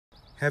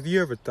Have you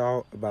ever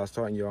thought about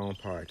starting your own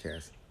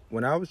podcast?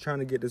 When I was trying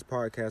to get this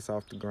podcast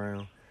off the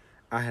ground,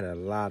 I had a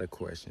lot of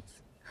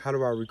questions. How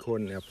do I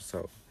record an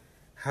episode?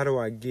 How do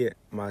I get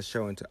my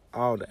show into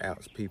all the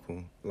apps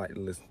people like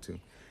to listen to?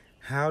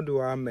 How do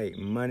I make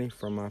money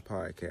from my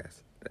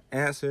podcast? The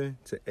answer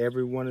to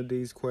every one of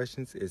these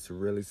questions is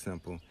really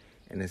simple,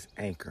 and it's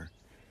Anchor.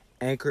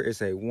 Anchor is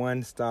a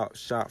one-stop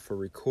shop for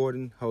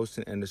recording,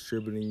 hosting, and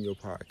distributing your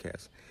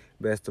podcast.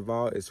 Best of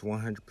all, it's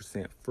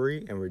 100%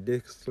 free and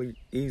ridiculously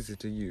easy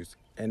to use.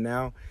 And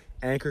now,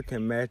 Anchor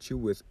can match you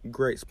with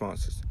great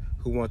sponsors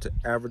who want to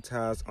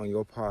advertise on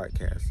your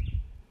podcast.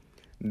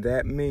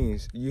 That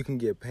means you can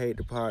get paid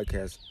to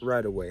podcast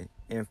right away.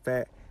 In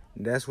fact,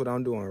 that's what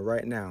I'm doing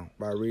right now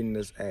by reading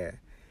this ad.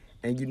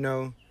 And you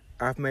know,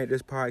 I've made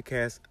this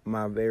podcast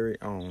my very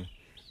own.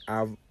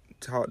 I've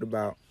talked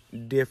about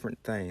different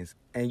things.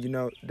 And you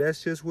know,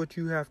 that's just what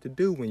you have to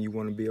do when you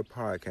want to be a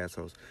podcast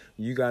host.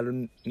 You got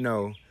to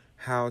know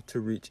how to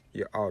reach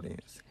your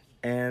audience.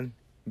 And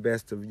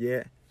best of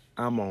yet,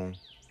 I'm on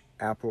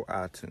Apple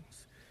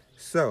iTunes.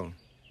 So,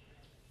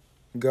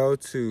 go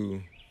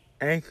to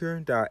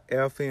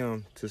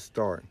anchor.fm to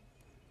start.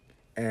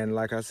 And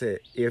like I said,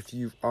 if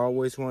you've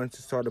always wanted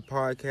to start a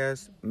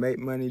podcast, make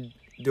money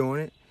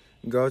doing it,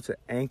 go to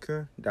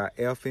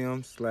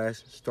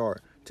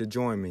anchor.fm/start to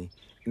join me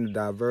in the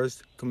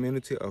diverse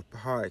community of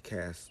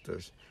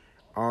podcasters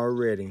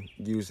already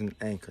using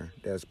Anchor.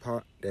 That's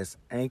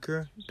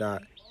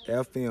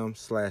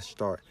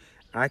anchor.fm/start.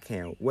 I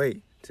can't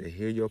wait to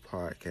hear your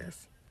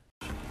podcast.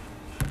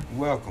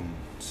 Welcome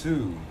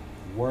to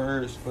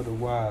Words for the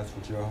Wise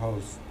with your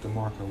host,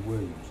 DeMarco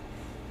Williams.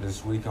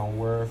 This week on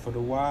Word for the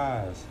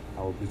Wise,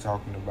 I will be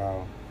talking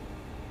about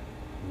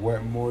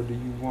what more do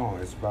you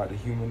want? It's about the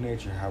human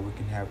nature, how we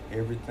can have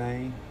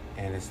everything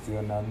and it's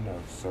still not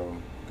enough. So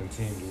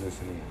continue to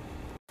listen in.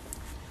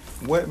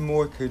 What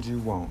more could you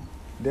want?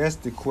 That's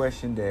the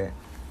question that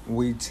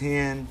we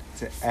tend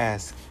to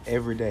ask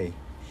every day.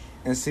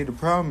 And see, the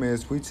problem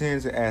is we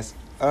tend to ask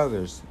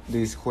others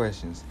these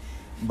questions.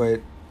 But,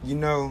 you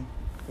know,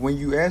 when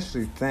you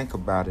actually think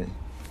about it,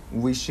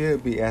 we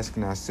should be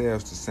asking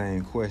ourselves the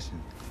same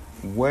question.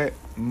 What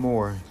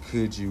more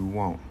could you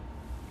want?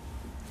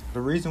 The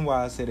reason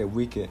why I say that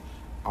we could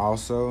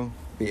also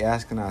be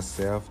asking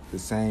ourselves the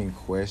same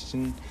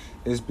question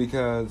is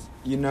because,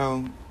 you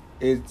know,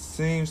 it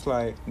seems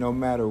like no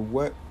matter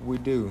what we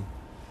do,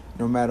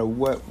 no matter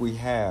what we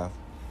have,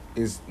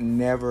 it's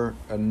never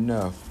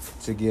enough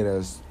to get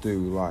us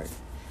through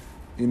life.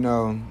 You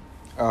know,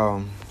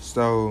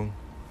 so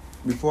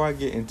before I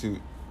get into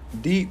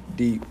deep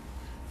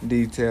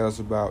details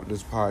about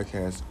this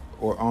podcast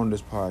or on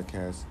this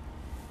podcast,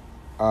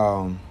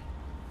 I'm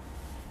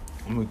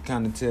going to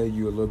kind of tell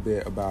you a little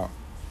bit about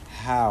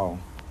how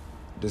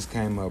this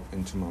came up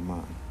into my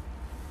mind.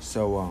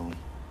 So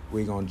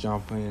we're going to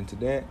jump into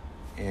that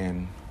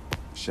and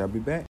shall be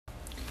back.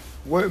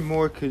 What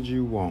more could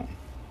you want?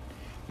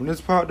 When this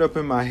popped up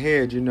in my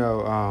head, you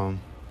know,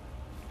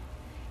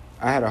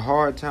 I had a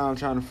hard time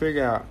trying to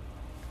figure out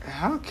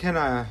how can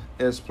I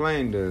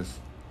explain this.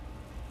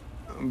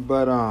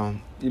 But,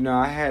 you know,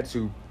 I had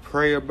to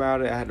pray about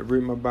it. I had to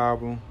read my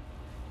Bible.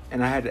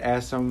 And I had to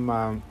ask some of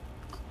my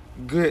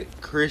good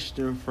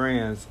Christian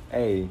friends,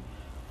 hey,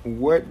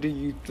 what do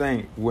you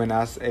think when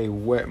I say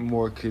what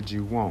more could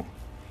you want?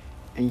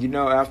 And, you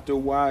know, after a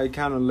while, it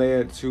kind of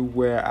led to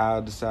where I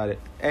decided,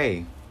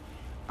 hey,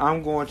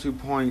 I'm going to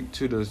point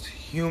to this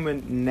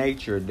human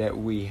nature that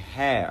we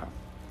have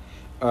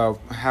of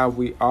how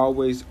we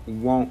always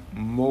want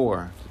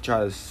more to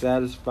try to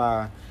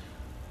satisfy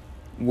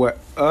what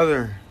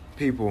other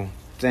people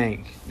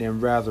think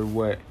than rather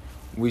what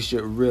we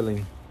should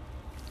really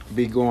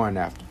be going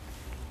after.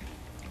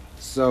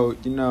 So,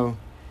 you know,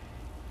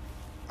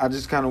 I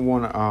just kind of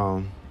want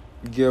to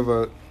give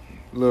a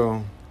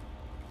little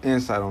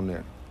insight on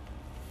that.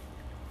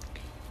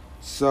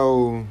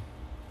 So,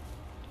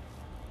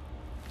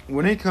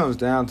 when it comes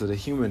down to the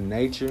human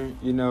nature,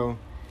 you know,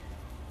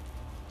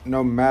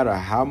 no matter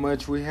how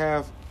much we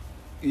have,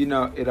 you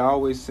know, it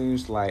always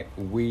seems like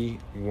we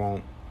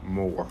want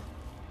more.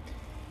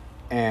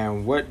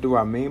 And what do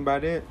I mean by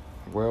that?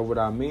 Well, what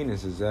I mean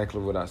is exactly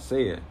what I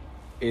said.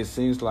 It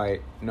seems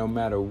like no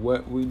matter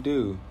what we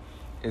do,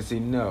 it's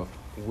enough.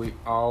 We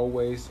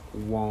always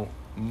want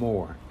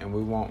more, and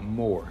we want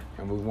more,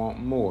 and we want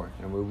more,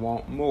 and we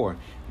want more,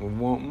 and we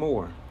want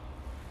more.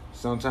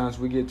 Sometimes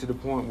we get to the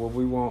point where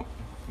we want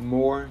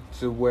more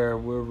to where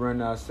we'll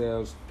run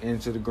ourselves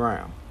into the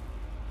ground.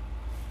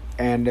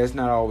 And that's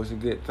not always a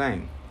good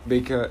thing.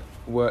 Because,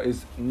 well,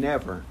 it's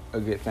never a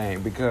good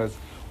thing. Because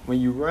when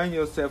you run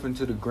yourself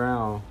into the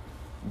ground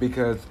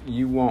because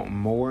you want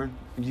more,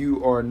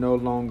 you are no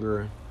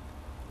longer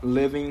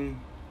living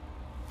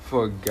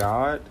for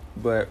God,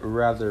 but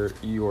rather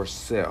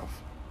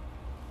yourself.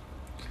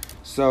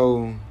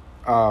 So,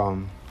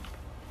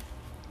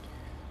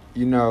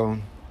 you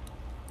know,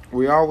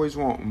 we always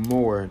want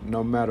more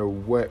no matter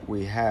what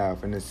we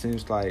have. And it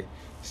seems like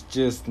it's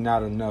just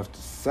not enough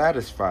to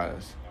satisfy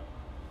us.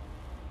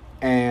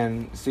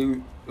 And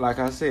see, like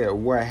I said,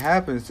 what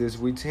happens is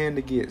we tend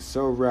to get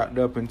so wrapped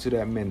up into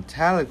that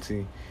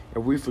mentality that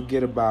we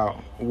forget about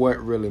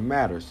what really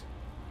matters.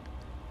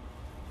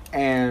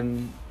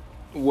 And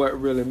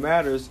what really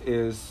matters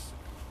is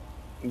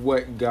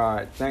what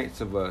God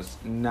thinks of us,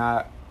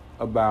 not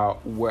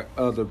about what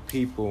other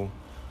people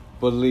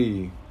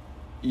believe.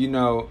 You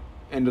know,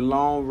 in the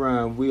long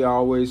run, we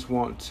always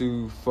want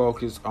to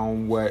focus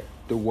on what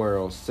the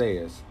world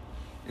says,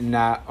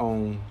 not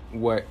on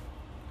what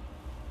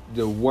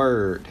the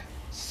word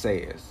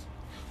says.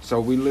 So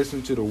we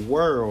listen to the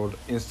world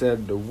instead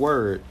of the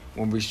word,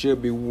 when we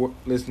should be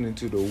listening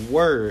to the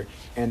word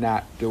and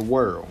not the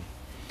world.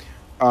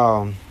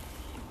 So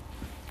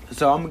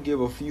I'm gonna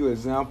give a few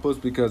examples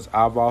because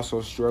I've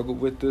also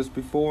struggled with this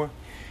before,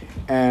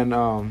 and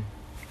a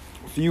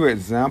few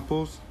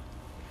examples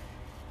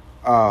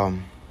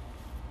can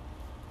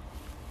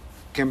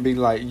be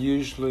like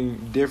usually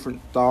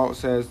different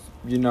thoughts, as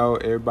you know,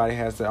 everybody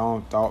has their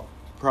own thought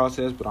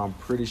process, but I'm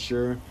pretty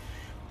sure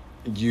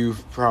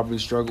you've probably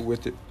struggled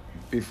with it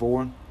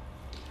before.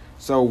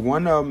 So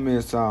one of them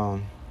is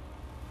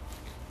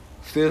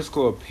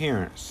physical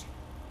appearance,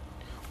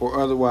 or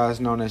otherwise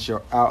known as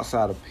your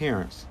outside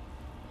appearance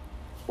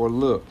or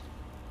look.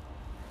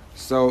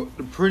 So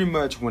pretty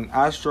much when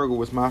I struggled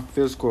with my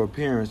physical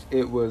appearance,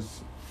 it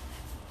was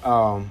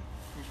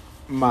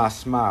my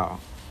smile.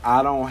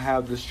 I don't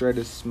have the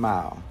straightest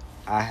smile.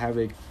 I have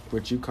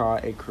what you call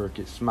a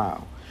crooked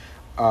smile.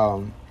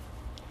 And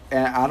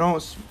I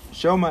don't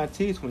show my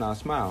teeth when I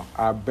smile.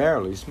 I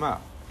barely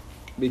smile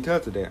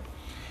because of that.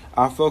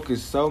 I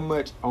focus so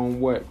much on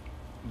what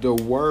the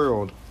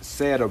world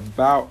said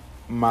about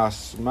my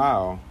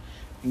smile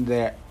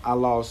that I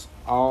lost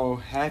all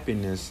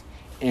happiness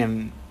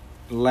in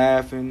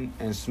laughing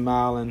and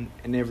smiling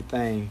and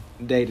everything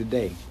day to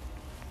day.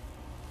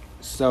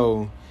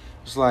 So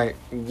it's like,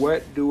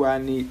 what do I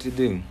need to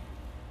do?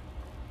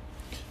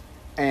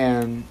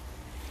 And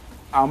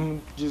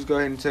I'm just go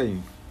ahead and tell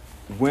you,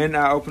 when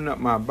I opened up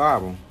my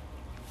Bible,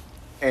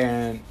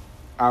 and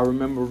I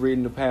remember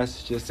reading the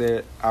passage that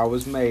said, I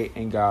was made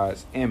in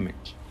God's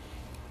image.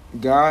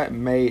 God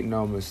made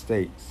no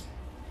mistakes.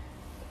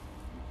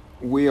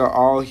 We are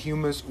all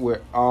humans.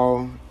 We're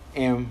all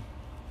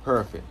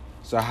imperfect.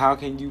 So how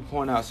can you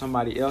point out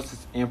somebody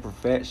else's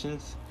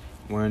imperfections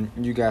when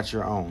you got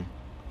your own?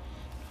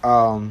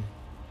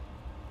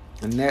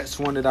 The next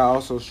one that I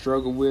also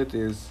struggle with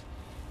is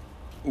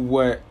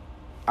what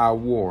I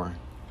wore.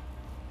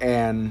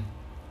 And,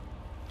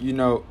 you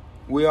know,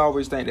 we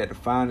always think that the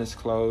finest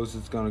clothes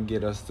is going to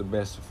get us the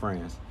best of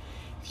friends.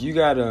 If you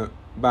got to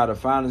buy the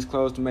finest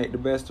clothes to make the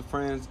best of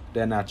friends,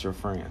 they're not your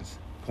friends.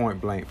 Point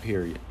blank,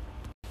 period.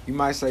 You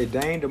might say,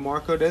 dang,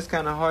 DeMarco, that's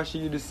kind of harsh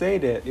of you to say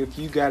that. If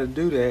you got to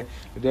do that,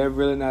 they're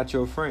really not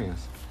your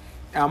friends.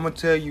 And I'm going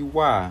to tell you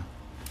why.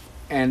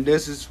 And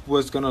this is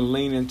what's going to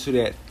lean into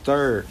that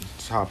third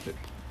topic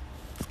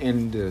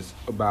in this,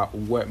 about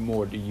what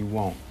more do you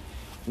want.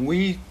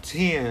 We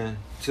tend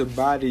to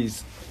buy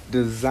these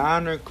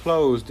designer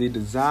clothes, the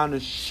designer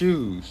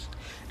shoes,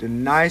 the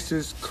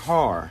nicest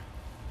car,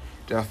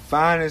 the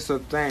finest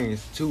of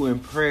things to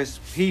impress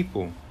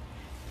people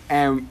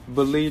and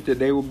believe that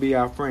they will be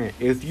our friend.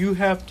 If you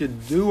have to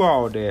do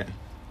all that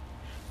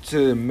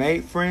to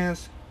make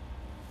friends,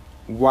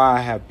 why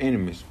have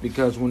enemies?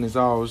 Because when it's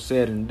all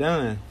said and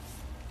done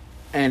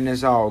and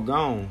it's all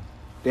gone,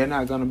 they're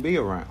not going to be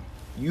around.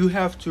 You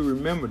have to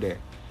remember that.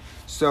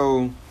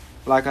 So,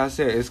 like I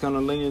said, it's going to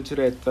lean into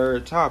that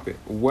third topic.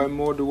 What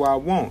more do I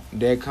want?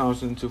 That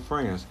comes into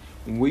friends.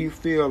 We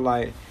feel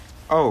like,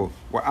 oh,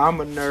 well,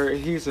 I'm a nerd,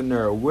 he's a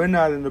nerd. We're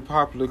not in the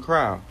popular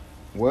crowd.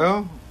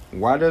 Well,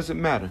 why does it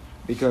matter?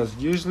 Because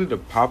usually the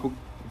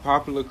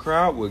popular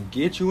crowd will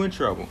get you in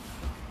trouble.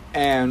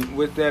 And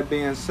with that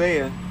being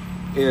said,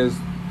 is,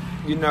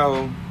 you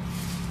know,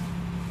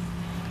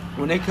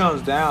 when it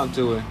comes down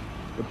to it,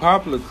 the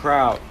popular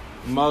crowd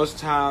most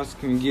times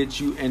can get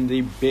you in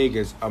the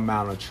biggest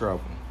amount of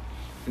trouble.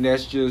 And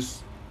that's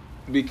just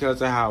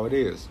because of how it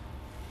is.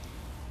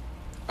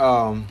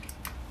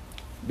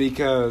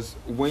 Because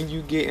when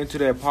you get into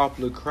that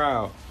popular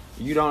crowd,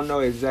 you don't know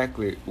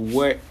exactly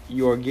what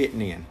you're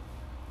getting in.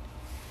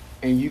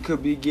 And you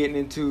could be getting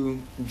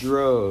into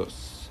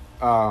drugs,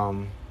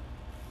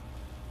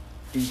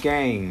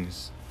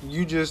 gangs.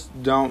 You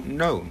just don't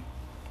know.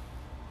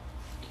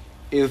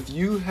 If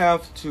you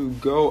have to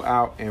go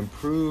out and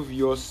prove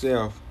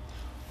yourself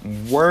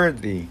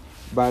worthy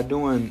by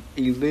doing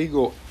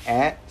illegal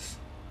acts,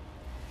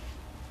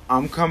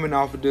 I'm coming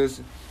off of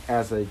this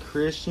as a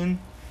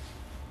Christian,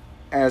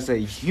 as a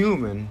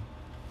human,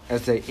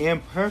 as an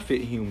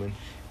imperfect human,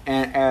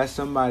 and as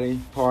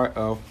somebody part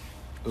of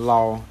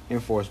law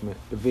enforcement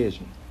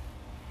division.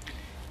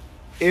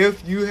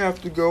 If you have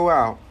to go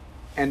out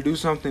and do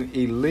something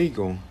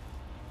illegal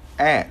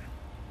act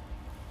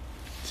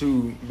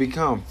to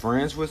become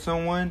friends with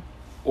someone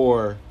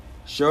or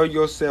show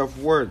yourself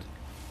worth,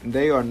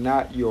 they are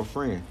not your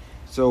friend.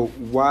 So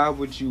why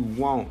would you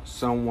want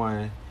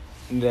someone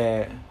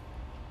that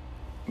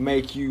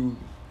make you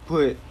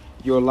put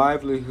your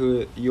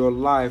livelihood, your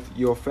life,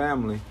 your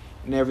family,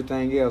 and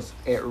everything else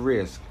at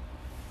risk?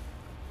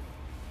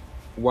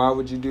 Why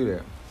would you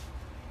do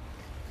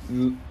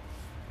that?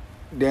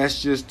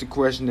 That's just the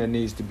question that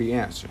needs to be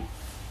answered.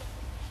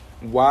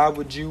 Why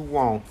would you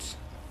want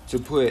to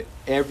put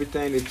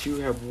everything that you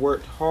have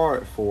worked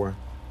hard for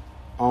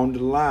on the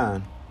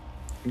line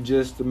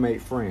just to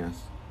make friends?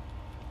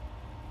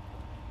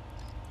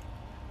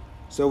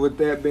 So with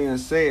that being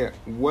said,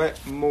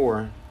 what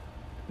more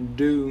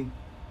do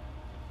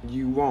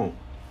you want?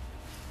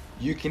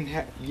 You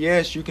can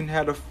you can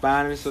have the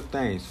finest of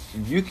things.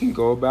 You can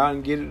go about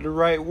and get it the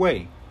right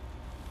way.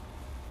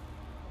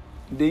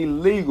 The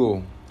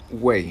legal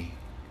way.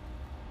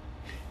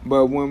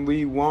 But when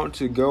we want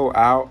to go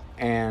out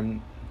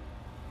and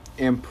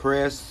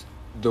impress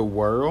the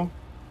world,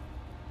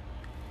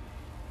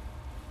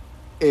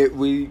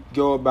 we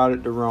go about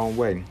it the wrong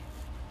way.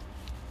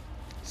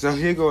 So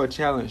here go a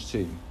challenge to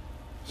you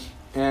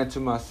and to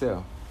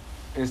myself.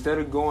 Instead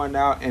of going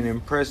out and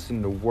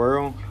impressing the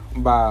world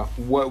by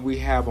what we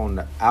have on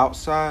the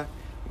outside,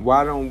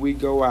 why don't we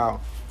go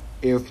out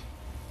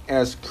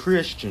as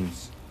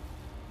Christians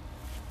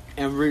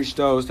and reach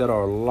those that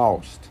are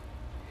lost?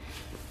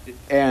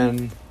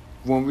 And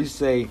when we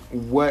say,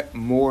 what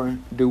more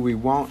do we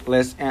want?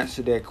 Let's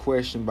answer that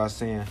question by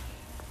saying,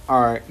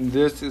 all right,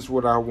 this is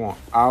what I want.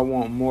 I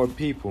want more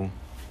people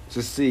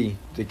to see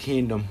the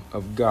kingdom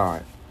of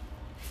God.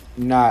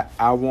 Not,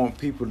 I want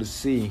people to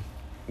see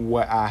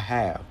what I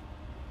have.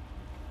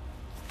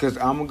 Because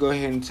I'm going to go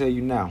ahead and tell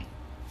you now,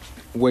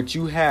 what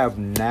you have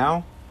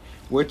now,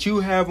 what you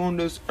have on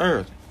this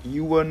earth,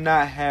 you will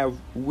not have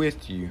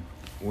with you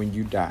when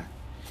you die.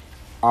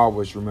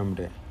 Always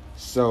remember that.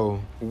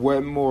 So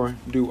what more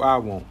do I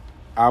want?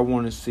 I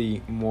want to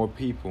see more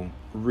people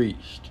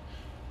reached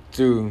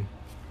through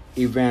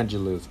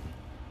evangelism.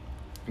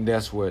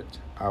 That's what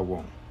I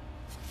want.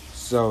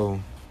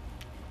 So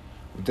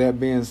with that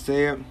being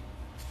said,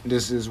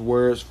 this is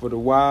Words for the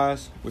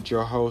Wise with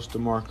your host,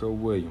 DeMarco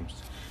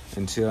Williams.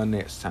 Until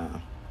next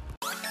time.